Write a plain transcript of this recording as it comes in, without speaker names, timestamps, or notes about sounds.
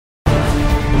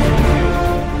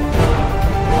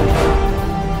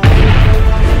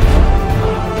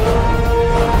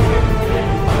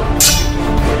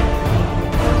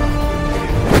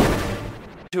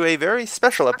to a very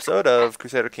special episode of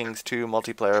Crusader Kings 2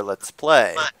 Multiplayer Let's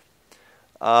Play.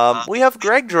 We have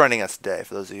Greg joining us today.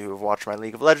 For those of you who have watched my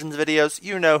League of Legends videos,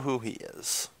 you know who he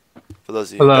is. For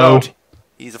those of you who don't,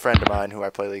 he's a friend of mine who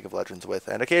I play League of Legends with,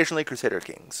 and occasionally Crusader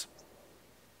Kings.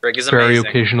 Greg is Very amazing.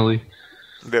 occasionally.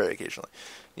 Very occasionally.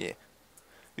 Yeah.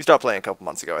 You stopped playing a couple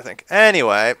months ago, I think.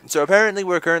 Anyway, so apparently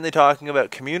we're currently talking about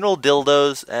communal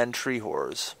dildos and tree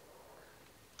whores.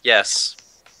 Yes.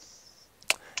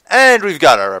 And we've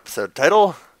got our episode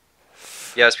title.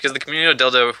 Yes, because the community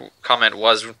dildo comment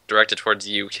was directed towards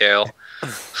you, Kale.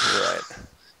 Right.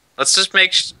 Let's just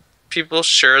make people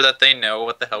sure that they know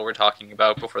what the hell we're talking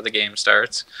about before the game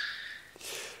starts.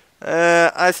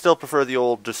 I still prefer the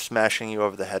old just smashing you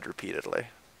over the head repeatedly.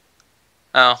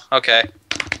 Oh, okay.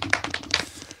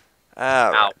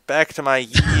 Alright, back to my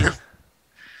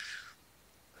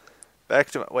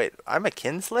wait, I'm a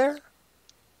kinslayer?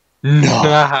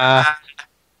 No.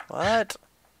 What?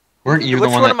 Weren't you Which the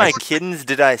one one that of my kins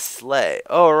did I slay?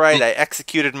 Oh, right, I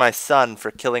executed my son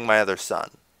for killing my other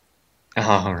son.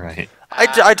 Oh, right.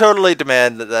 I totally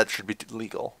demand that should be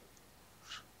legal.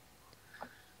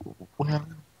 Well,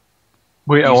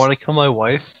 Wait, I want to kill my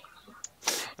wife?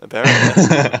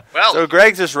 Apparently. Well, So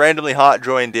Greg's just randomly hot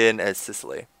joined in as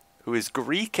Sicily, who is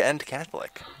Greek and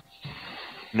Catholic.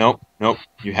 nope.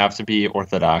 You have to be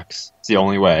Orthodox. It's the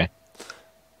only way.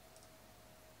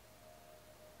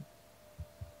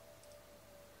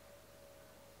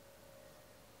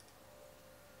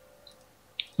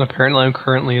 Apparently I'm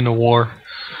currently in a war.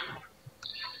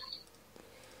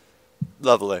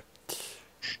 Lovely.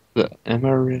 The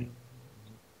Emirate.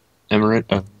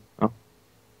 Oh,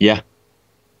 yeah.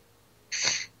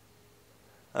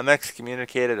 I'm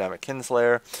excommunicated, I'm a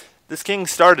kinslayer. This king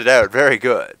started out very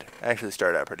good. Actually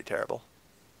started out pretty terrible.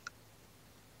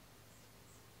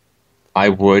 I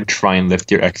would try and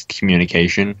lift your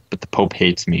excommunication, but the Pope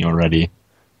hates me already.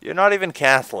 You're not even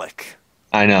Catholic.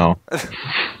 I know.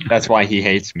 That's why he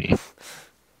hates me.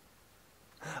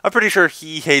 I'm pretty sure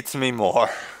he hates me more.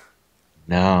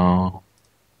 No.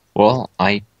 Well,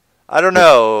 I don't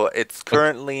know. It's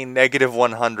currently negative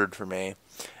 100 for me.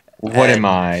 What And am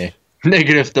I?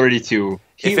 Negative 32.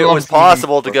 If it was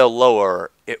possible to go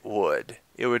lower, it would.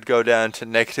 It would go down to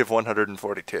negative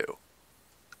 142.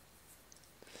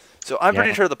 So I'm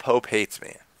pretty sure the Pope hates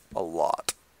me a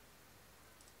lot.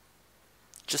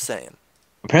 Just saying.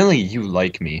 Apparently you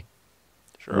like me.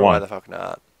 Sure, why the fuck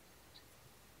not?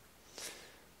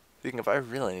 Speaking of, I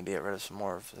really need to get rid of some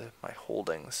more of my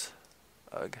holdings.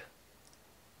 Ugh.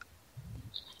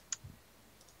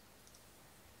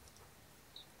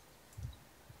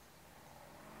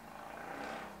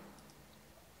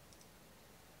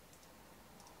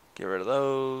 Get rid of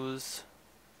those.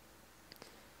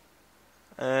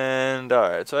 And,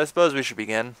 alright, so I suppose we should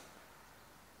begin.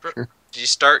 did you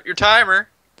start your timer?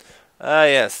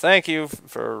 Yes, thank you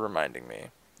for reminding me.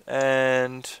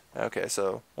 And, okay,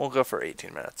 so we'll go for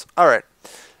 18 minutes. Alright.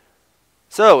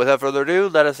 So, without further ado,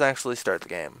 let us actually start the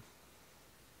game.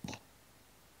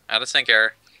 Out of sync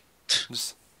error.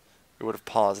 It would have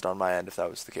paused on my end if that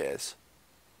was the case.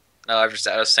 No, I've just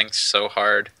out of sync so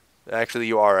hard. Actually,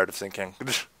 you are out of syncing.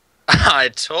 I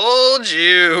told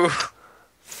you.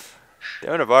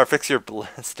 Damn it, Var, fix your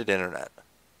blasted internet.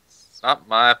 It's not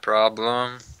my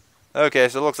problem. Okay,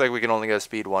 so it looks like we can only go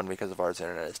speed 1 because of ours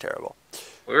internet is terrible.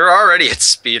 We were already at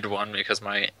speed 1 because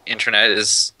my internet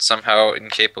is somehow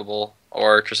incapable,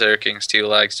 or Crusader Kings 2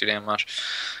 lags too damn much.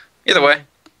 Either way.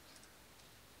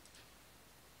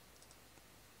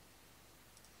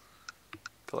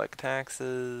 Collect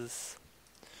taxes,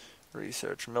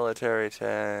 research military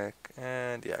tech,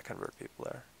 and yeah, convert people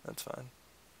there. That's fine.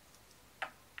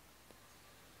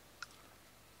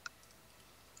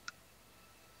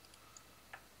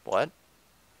 What?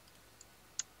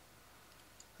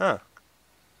 Huh.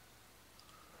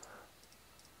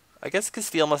 I guess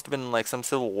Castile must have been in like some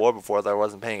civil war before that I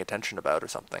wasn't paying attention about or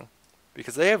something.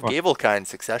 Because they have Gavelkind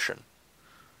succession.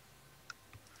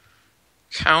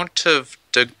 Count of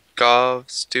Dagov,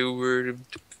 Steward of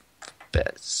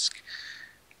Besk.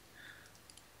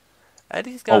 And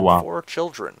he's got wow. 4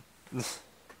 children.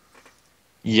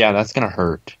 Yeah, that's gonna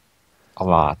hurt. A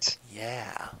lot.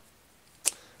 Yeah.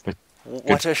 But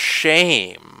what a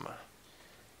shame.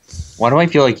 Why do I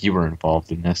feel like you were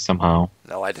involved in this somehow?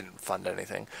 No, I didn't fund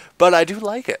anything. But I do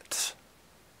like it.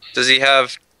 Does he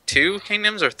have 2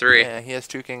 kingdoms or 3? Yeah, he has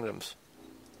 2 kingdoms.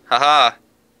 Haha.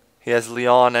 He has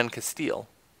Leon and Castile.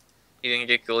 He didn't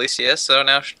get Galicia, so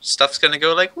now stuff's gonna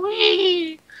go like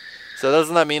wee. So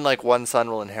doesn't that mean like one son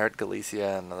will inherit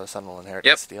Galicia and another son will inherit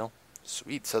Yep. Castile?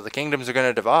 Sweet. So the kingdoms are going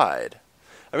to divide.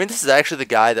 I mean, this is actually the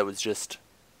guy that was just...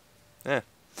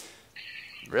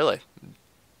 Really?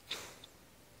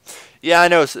 Yeah, I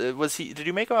know. Was he? Did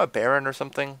you make him a baron or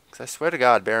something? Because I swear to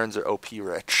God, barons are OP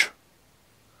rich.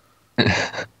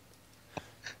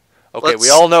 Okay, we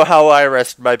all know how I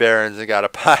arrested my barons and got a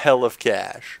pile of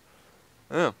cash.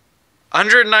 Oh.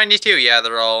 192. Yeah,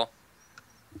 they're all.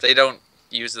 They don't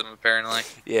use them apparently.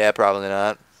 Yeah, probably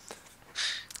not.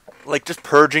 Like just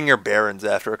purging your barons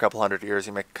after a couple hundred years,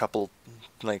 you make a couple,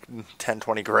 like 10,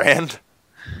 20 grand.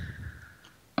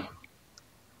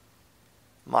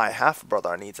 My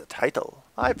half-brother needs a title.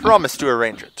 I promise to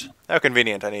arrange it. How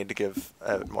convenient, I need to give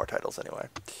more titles anyway.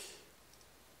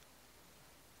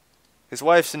 His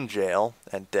wife's in jail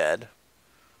and dead.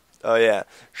 Oh yeah,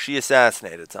 she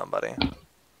assassinated somebody.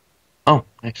 Oh,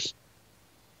 nice.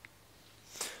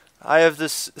 I have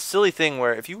this silly thing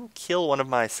where if you kill one of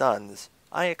my sons,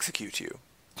 I execute you.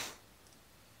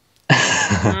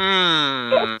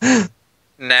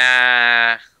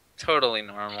 Nah, totally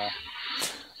normal.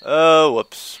 Oh,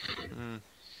 whoops.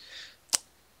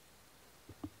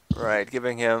 Right,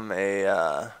 giving him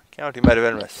a county might have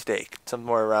been a mistake.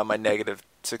 Somewhere around my negative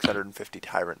 650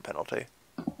 tyrant penalty.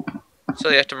 So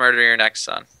you have to murder your next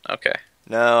son. Okay.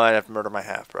 No, I'd have to murder my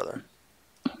half-brother.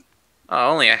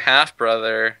 Oh, only a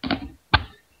half-brother.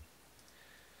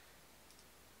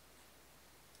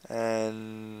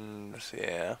 And,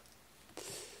 yeah.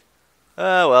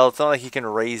 Well, it's not like he can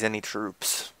raise any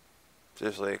troops.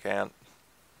 Seriously, he can't.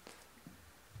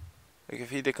 Like, if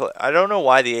he declare... I don't know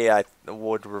why the AI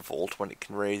would revolt when it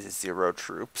can raise 0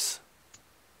 troops.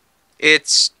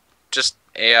 It's just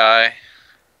AI.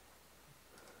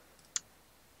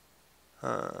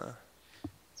 So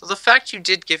the fact you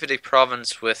did give it a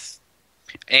province with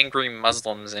angry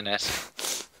Muslims in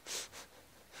it.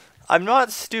 I'm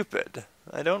not stupid.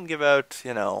 I don't give out,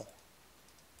 you know...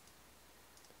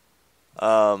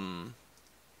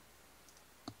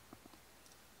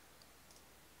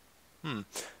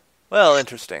 Well,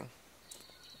 interesting.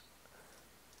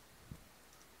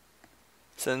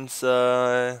 Since,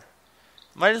 might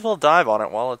as well dive on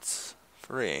it while it's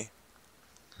free.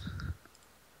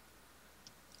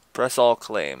 Press all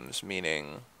claims,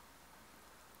 meaning...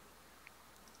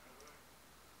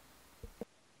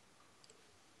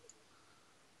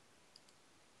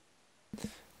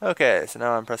 Okay, so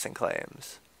now I'm pressing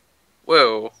claims.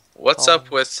 Whoa, what's up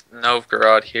with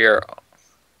Novgorod here?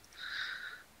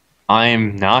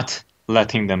 I'm not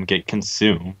letting them get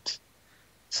consumed.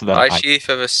 So that High Chief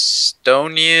of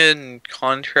Estonia and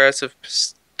Contrast of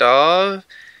Pstav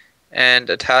and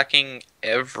attacking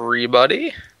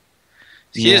everybody?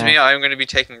 Excuse me, I'm going to be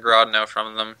taking Grodno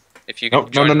from them. If you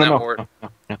can join that war.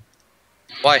 No.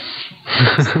 Why?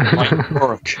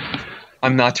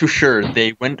 I'm not too sure.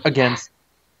 They went against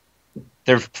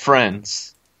their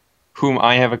friends, whom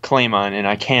I have a claim on and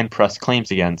I can press claims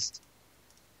against.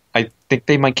 I think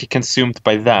they might get consumed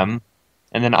by them,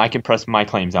 and then I can press my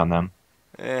claims on them.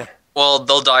 Well,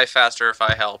 they'll die faster if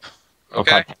I help.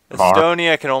 Okay?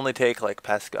 Estonia can only take, like,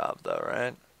 Peskov, though,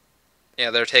 right?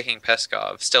 Yeah, they're taking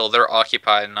Peskov. Still, they're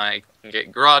occupied, and I can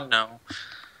get Grodno.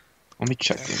 Let me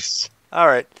check this.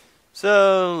 Alright,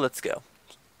 so let's go.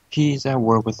 He's at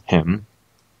war with him.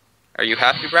 Are you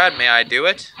happy, Brad? May I do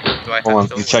it? Do I have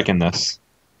Hold on, I'm checking this.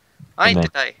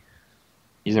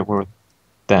 He's at war with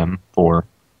them for...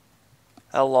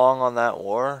 How long on that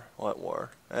war? What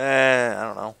war? I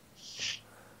don't know.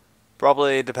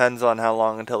 Probably depends on how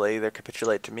long until they either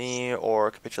capitulate to me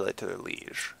or capitulate to their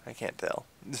liege. I can't tell.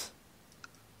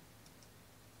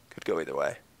 Could go either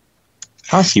way.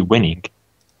 How is he winning?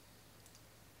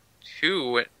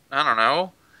 Who? I don't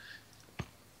know.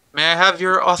 May I have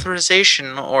your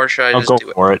authorization, or should I I'll just go do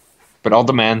it? for it. But I'll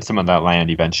demand some of that land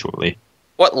eventually.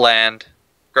 What land?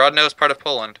 Grodno is part of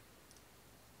Poland.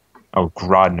 Oh,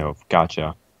 Grodno.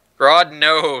 Gotcha.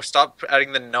 Grodno. Stop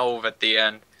adding the nov at the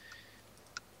end.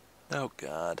 Oh,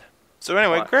 God. So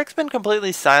anyway, Greg's been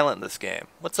completely silent this game.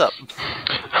 What's up?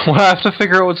 Well, I have to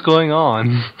figure out what's going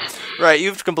on. Right,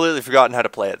 you've completely forgotten how to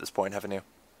play at this point, haven't you?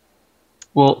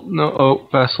 Well, no. Oh,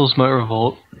 vassals might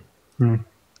revolt.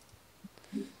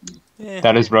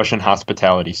 That is Russian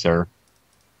hospitality, sir.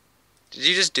 Did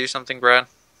you just do something, Brad?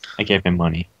 I gave him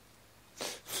money.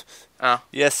 Oh.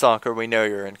 Yes, Sonker, we know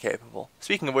you're incapable.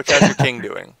 Speaking of which, how's your king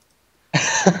doing?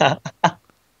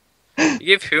 You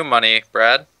gave who money,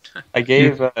 Brad? I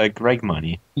gave Greg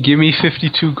money. Give me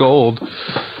 52 gold.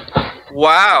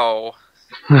 Wow.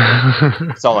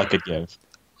 That's all I could give.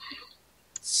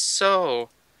 So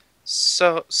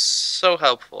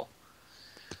helpful.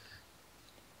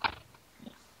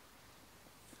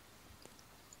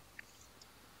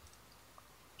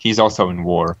 He's also in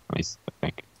war, at least I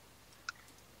think.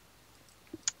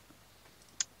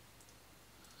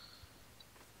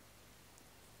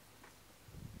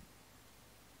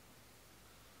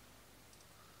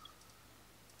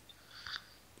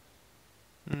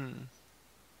 Hmm.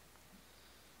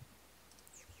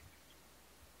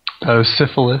 Oh,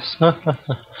 syphilis.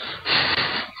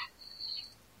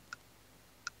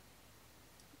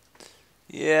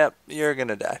 Yep, you're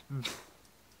gonna die.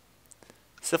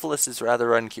 Syphilis is rather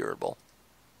uncurable.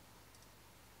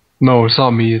 No, it's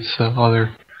not me. It's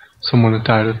someone that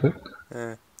died of it.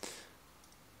 Eh.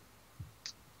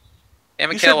 Hey, You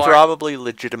Mikhail, should probably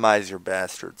legitimize your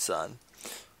bastard son.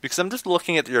 Because I'm just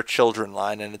looking at your children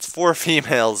line, and it's 4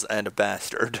 females and a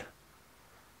bastard.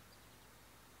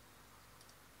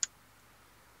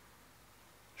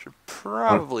 Should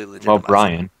probably legitimize Well, him.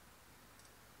 Brian.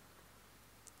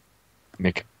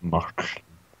 McMark.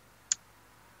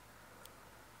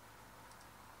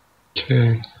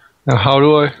 Okay. Now, how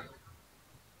do I?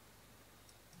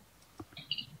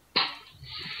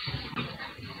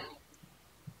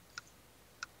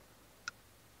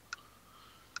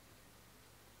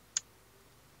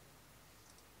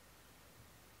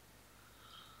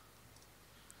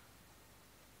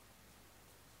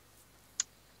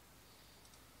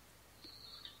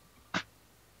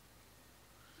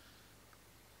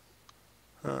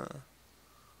 Huh.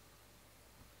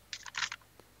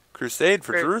 Crusade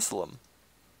for Great. Jerusalem.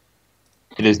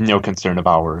 It is no concern of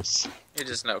ours. it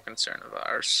is no concern of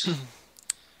ours.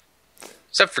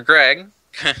 Except for Greg.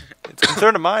 It's a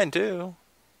concern of mine, too.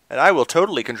 And I will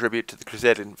totally contribute to the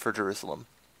Crusade for Jerusalem.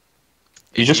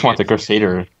 You just want the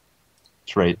Crusader.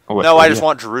 That's right. Oh, No, I just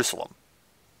want Jerusalem.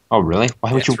 Oh, really?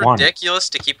 Why would It's you want it? ridiculous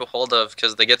to keep a hold of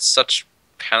because they get such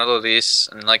penalties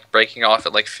and like breaking off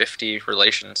at like 50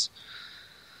 relations.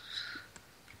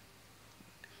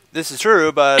 This is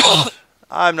true, but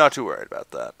I'm not too worried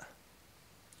about that.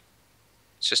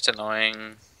 It's just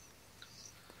annoying.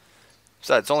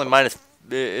 Besides, it's only minus.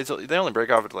 They only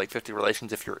break off at like 50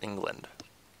 relations if you're England.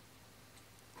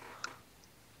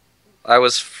 I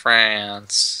was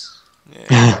France.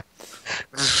 Yeah.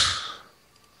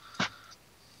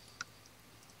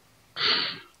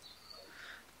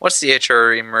 What's the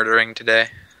HRE murdering today?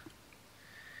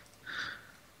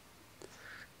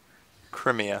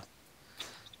 Crimea.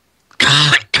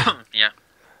 Yeah.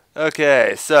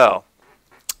 Okay, so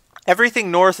everything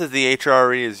north of the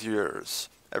HRE is yours.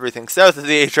 Everything south of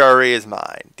the HRE is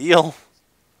mine. Deal?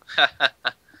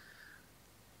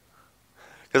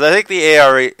 Because I think the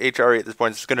HRE at this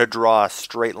point is just going to draw a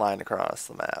straight line across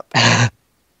the map.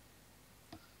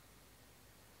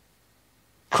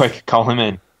 Quick, call him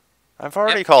in. I've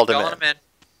already Yep, called him calling in.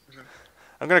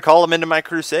 I'm going to call him into my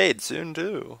crusade soon,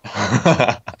 too.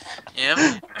 Yeah.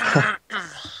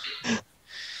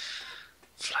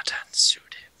 Flatan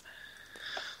sued him.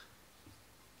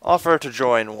 Offer to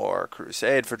join war.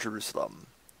 Crusade for Jerusalem.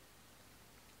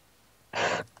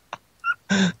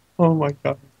 Oh my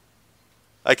god.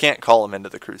 I can't call him into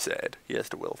the crusade. He has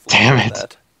to willfully Damn do it.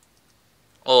 that.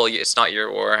 Well, it's not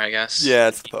your war, I guess. Yeah,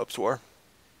 it's the Pope's war.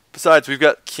 Besides, we've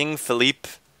got King Philippe,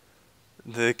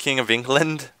 the King of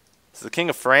England. Is the King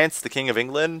of France the King of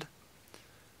England?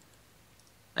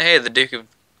 Hey, the Duke of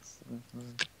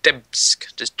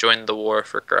Vitebsk just joined the war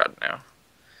for Grodno.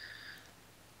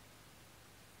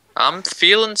 I'm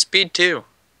feeling speed too.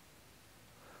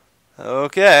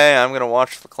 Okay, I'm going to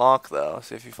watch the clock, though,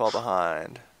 see if you fall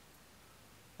behind.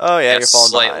 Oh, yeah, you're falling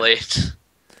slightly. behind.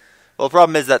 Well, the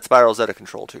problem is that spirals out of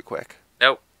control too quick.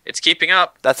 Nope, it's keeping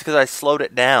up. That's because I slowed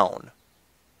it down.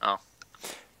 Oh.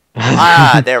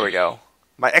 There we go.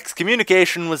 My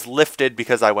excommunication was lifted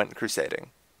because I went crusading.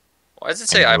 Why does it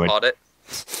say I knew it. bought it?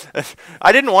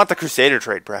 I didn't want the Crusader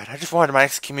trade, Brad. I just wanted my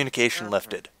excommunication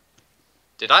lifted.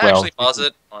 Did I Well, actually pause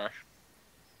it? Or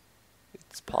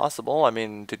It's possible. I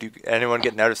mean, did anyone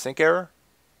get an out of sync error?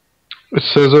 It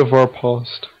says over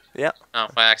paused. Yeah. oh,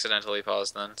 I accidentally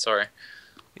paused then. Sorry.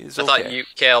 He's I okay. thought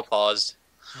Kale paused.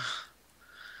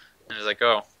 And I was like,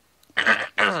 oh.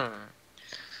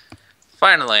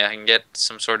 Finally, I can get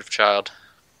some sort of child.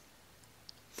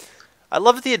 I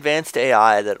love the advanced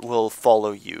AI that will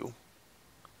follow you.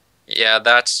 Yeah,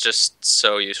 that's just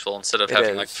so useful instead of It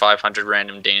having is. like 500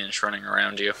 random Danish running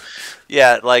around you.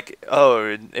 Yeah, like,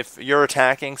 oh, if you're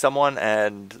attacking someone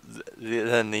and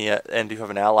and you have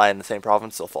an ally in the same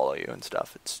province, they'll follow you and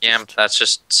stuff. It's Yeah, just, that's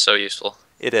just so useful.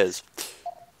 it is.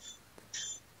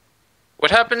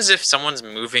 What happens if someone's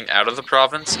moving out of the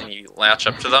province and you latch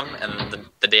up to them and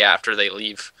the day after they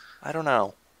leave? I don't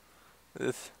know.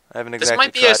 I haven't This exactly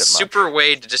might be tried a it much. super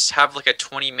way to just have like a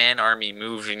 20-man army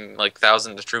moving like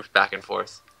thousands of troops back and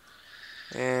forth.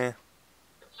 Eh.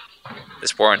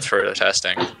 This warrants further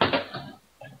testing.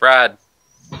 Brad,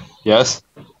 Yes?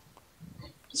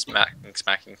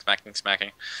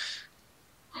 smacking.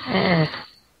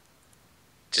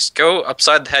 Just go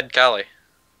upside the head, Callie.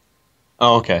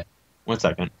 Oh, okay. 1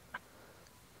 second.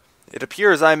 It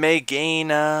appears I may gain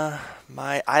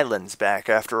my islands back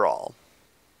after all.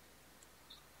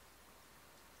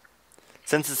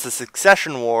 Since it's a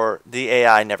succession war, the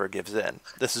AI never gives in.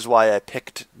 This is why I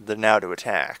picked the now to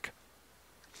attack.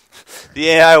 The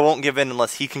AI won't give in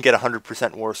unless he can get a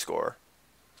 100% war score.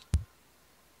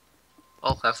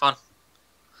 Well, have fun.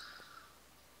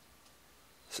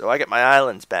 So I get my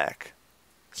islands back.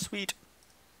 Sweet.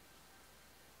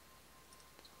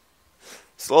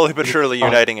 Slowly but surely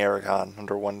uniting Aragon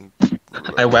under one ruler.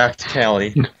 I whacked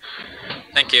Callie.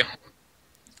 Thank you.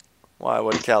 Why?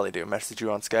 What did Callie do? Message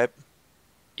you on Skype?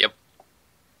 Yep.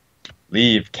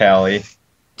 Leave, Callie.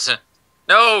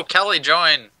 No, Kelly,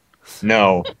 join.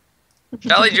 No.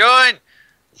 Kelly, join.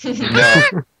 No.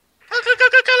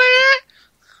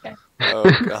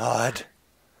 Oh, God.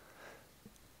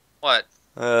 What?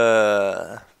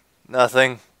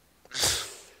 Nothing.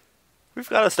 We've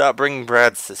got to stop bringing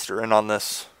Brad's sister in on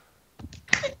this.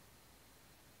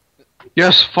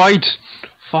 Yes, fight!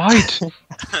 Fight!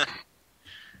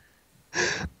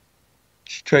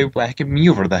 She tried whacking me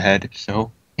over the head,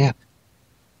 so, yeah.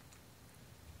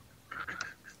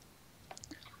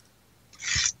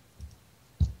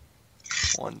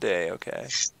 One day, okay.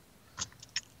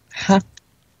 Huh.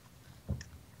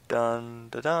 Dun,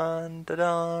 da, dun, da,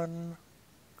 dun.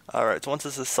 Alright, so once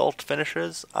this assault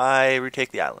finishes, I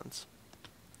retake the islands.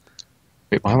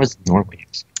 Wait, why was Norway?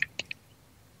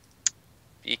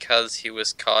 Because he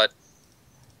was caught.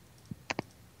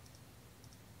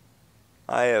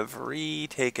 I have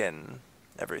retaken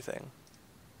everything.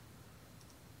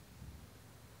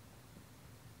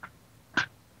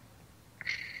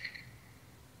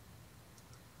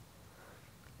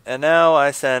 And now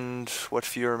I send what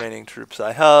few remaining troops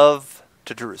I have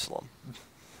to Jerusalem.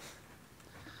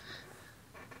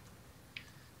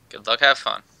 Good luck, have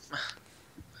fun.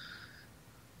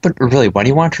 But really, why do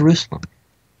you want Jerusalem?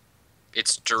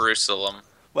 It's Jerusalem.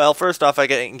 Well, first off, I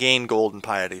gain gold and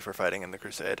piety for fighting in the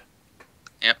Crusade.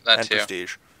 Yep, that And too.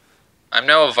 prestige. I'm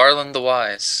now Varlin the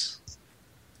Wise.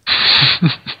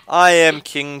 I am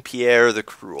King Pierre the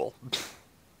Cruel.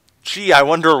 Gee, I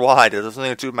wonder why. Does this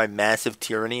something to do with my massive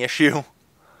tyranny issue?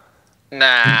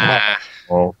 Nah.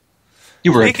 Oh.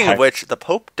 You were Speaking of which, the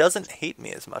Pope doesn't hate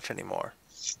me as much anymore.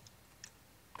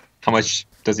 How much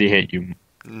does he hate you?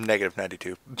 Negative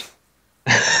 92.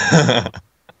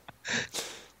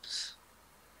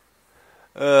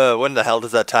 When the hell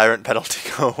does that tyrant penalty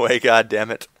go away? God damn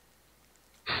it.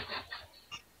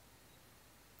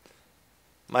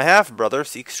 My half-brother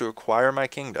seeks to acquire my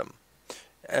kingdom.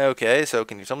 Okay, so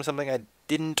can you tell me something I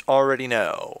didn't already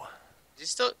know?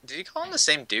 Did he call him the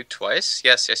same Duke twice?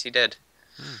 Yes, he did.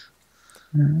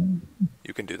 You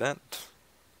can do that?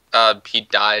 He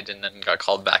died and then got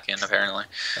called back in, apparently.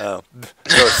 Oh.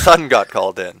 So his son got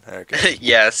called in. Okay.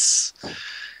 Yes.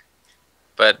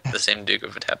 But the same Duke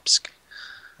of Vitebsk.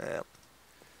 Yeah.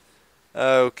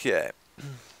 Okay.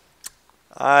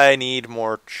 I need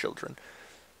more children.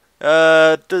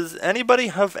 Does anybody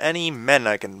have any men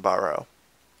I can borrow?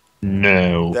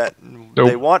 No. That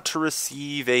they want to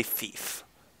receive a fief.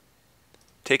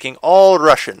 Taking all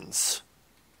Russians.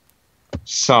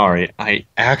 Sorry, I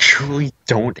actually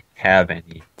don't have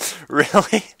any.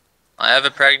 Really? I have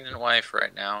a pregnant wife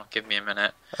right now. Give me a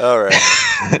minute. Alright.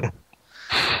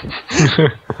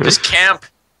 Just camp.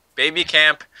 Baby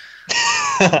camp.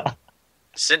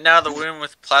 Sitting out of the womb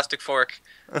with a plastic fork.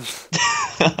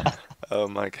 Oh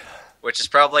my god. Which is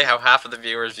probably how half of the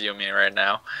viewers view me right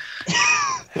now.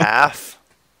 Half?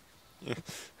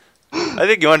 I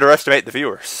think you underestimate the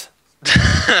viewers.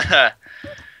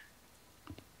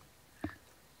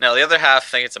 No, the other half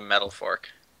think it's a metal fork.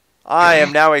 I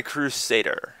am now a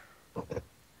Crusader.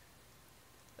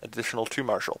 Additional to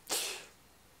Marshal.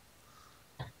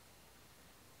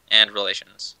 And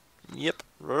relations. Yep.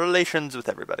 Relations with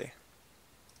everybody.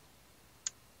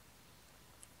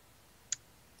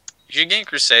 You should gain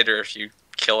Crusader if you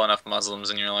kill enough Muslims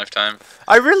in your lifetime.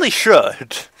 I really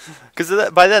should.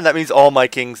 Because by then that means all my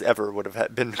kings ever would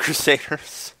have been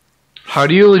Crusaders. How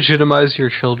do you legitimize your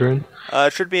children?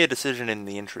 It should be a decision in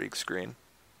the intrigue screen.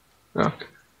 Oh.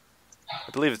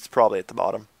 I believe it's probably at the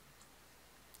bottom.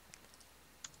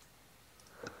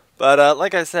 But,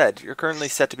 like I said, you're currently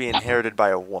set to be inherited by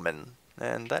a woman.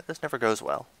 And that just never goes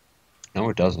well. No,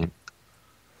 it doesn't.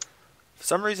 For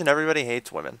some reason, everybody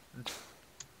hates women.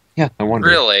 Yeah, I wonder.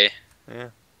 Really?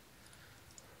 Yeah.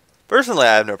 Personally,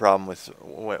 I have no problem with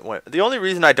the only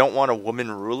reason I don't want a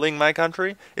woman ruling my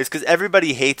country is because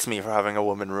everybody hates me for having a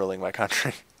woman ruling my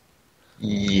country.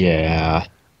 Yeah.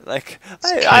 Like,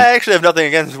 I actually have nothing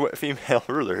against female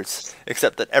rulers,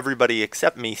 except that everybody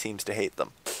except me seems to hate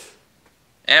them.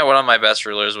 And one of my best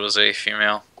rulers was a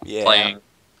female playing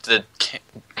the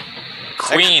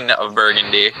Queen of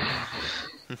Burgundy.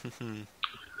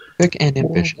 Quick and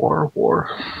ambitious. War.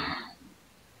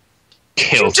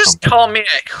 Kill You just something. call me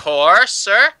a whore,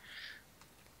 sir?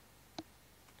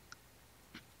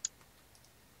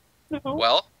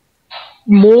 Well,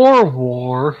 More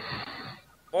war.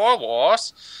 more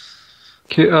wars.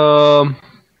 Okay,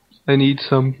 I need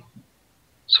some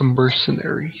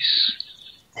mercenaries.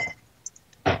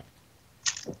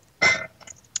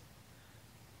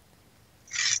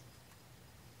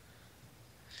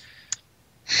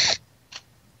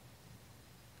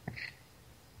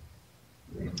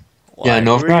 Yeah, Who are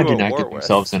Novgorod you did at not war get with?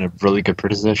 themselves in a really good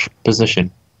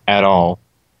position at all.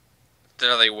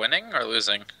 Are they winning or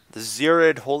losing? The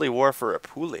Zirid Holy War for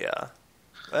Apulia.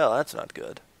 Well, that's not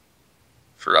good.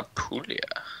 For Apulia.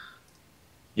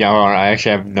 Yeah, well, I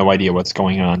actually have no idea what's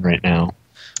going on right now.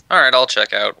 Alright, I'll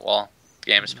check out while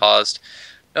game's paused.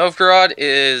 Novgorod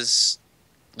is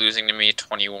losing to me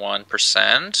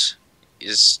 21%.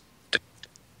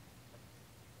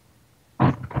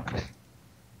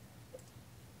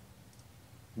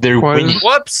 They're Why winning. is-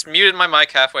 Whoops! Muted my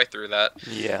mic halfway through that.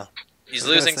 Yeah. He's I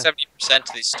was losing gonna 70%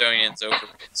 to the Estonians over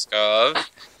Pskov,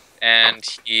 and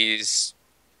he's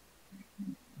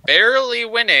barely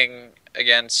winning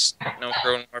against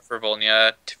Novgorod,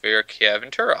 Volnya, Tver, Kiev,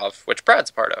 and Turov, which Brad's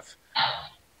part of.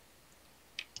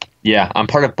 Yeah, I'm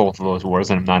part of both of those wars,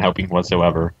 and I'm not helping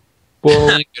whatsoever.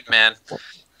 Well, Good man.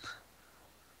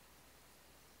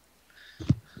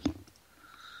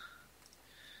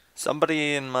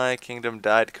 Somebody in my kingdom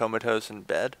died comatose in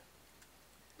bed.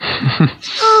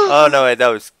 Oh, no, wait, that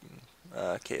was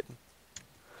Caden.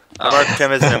 I marked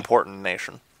him as an important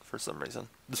nation for some reason.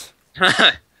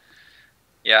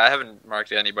 Yeah, I haven't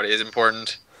marked anybody as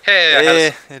important. Hey, I had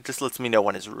a It just lets me know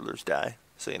when his rulers die.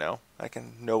 So, you know, I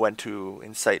can know when to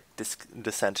incite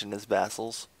dissent in his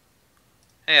vassals.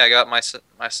 Hey, I got my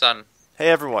son. Hey,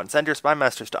 everyone, send your spy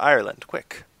masters to Ireland,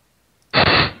 quick.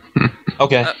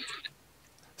 Okay.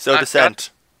 So I've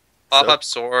dissent. Pop So- up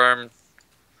Storm.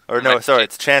 Or no, my- sorry,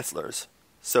 it's chancellors.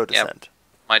 So Yep. dissent.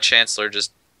 My chancellor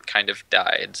just kind of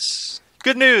died.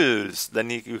 Good news! Then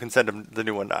you can send him the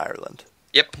new one to Ireland.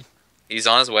 Yep, he's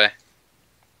on his way.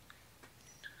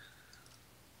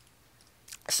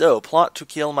 So, plot to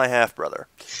kill my half-brother.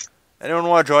 Anyone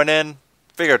want to join in?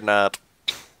 Figured not.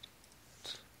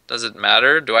 Does it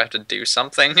matter? Do I have to do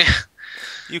something?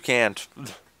 You can't.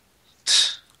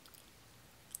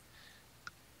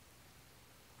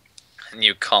 And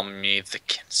you call me the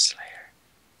Kinslayer.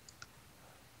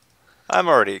 I'm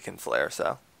already a kinslayer,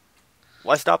 so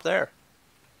why stop there?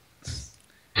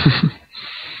 Can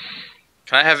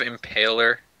I have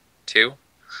Impaler too?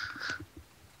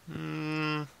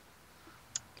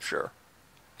 Sure.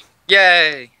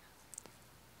 Yay!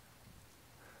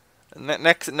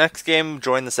 Next game,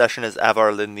 join the session as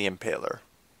Avarlin the Impaler.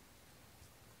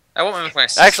 I won't make my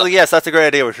Actually, yes, that's a great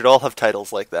idea. We should all have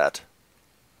titles like that.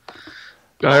 I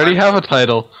already have a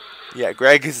title. Yeah,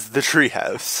 Greg is the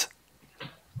Treehouse.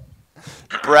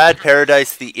 Brad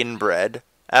Paradise the Inbred.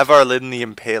 Avarlin the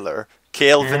Impaler.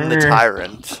 Calvin the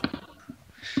Tyrant.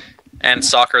 And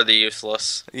Soccer the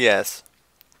Useless. Yes.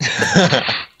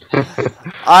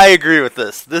 I agree with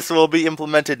this. This will be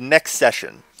implemented next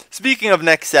session. Speaking of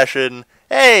next session,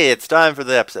 hey, it's time for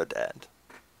the episode to end.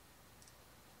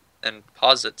 And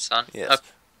pause it, son. Yes.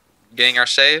 Getting our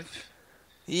save.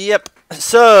 Yep.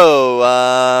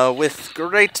 So, with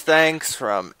great thanks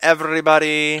from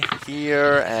everybody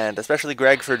here, and especially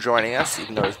Greg for joining us,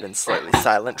 even though he's been slightly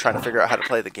silent, trying to figure out how to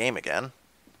play the game again.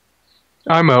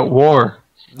 I'm at war.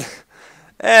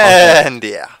 And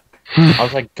yeah.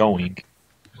 How's that going?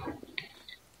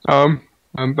 I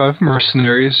have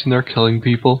mercenaries and they're killing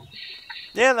people.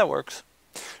 Yeah, that works.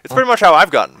 It's pretty much how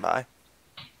I've gotten by.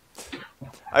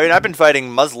 I mean, I've been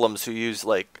fighting Muslims who use,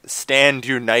 like, Stand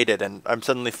United, and I'm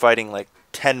suddenly fighting, like,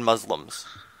 10 Muslims.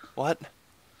 What?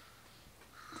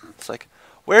 It's like,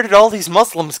 where did all these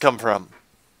Muslims come from?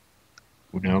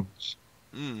 Who knows?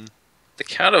 The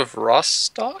Count of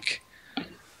Rostock?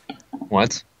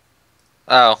 What?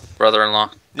 Oh,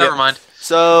 brother-in-law. Never Yep. mind.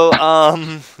 So,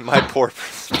 my poor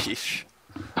prestige.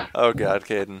 Oh god,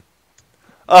 Caden.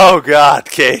 Oh god,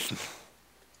 Caden.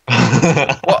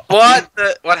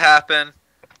 What happened?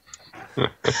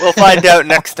 We'll find out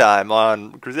next time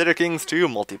on Crusader Kings 2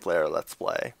 multiplayer Let's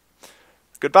Play.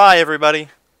 Goodbye, everybody.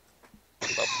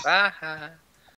 Bye.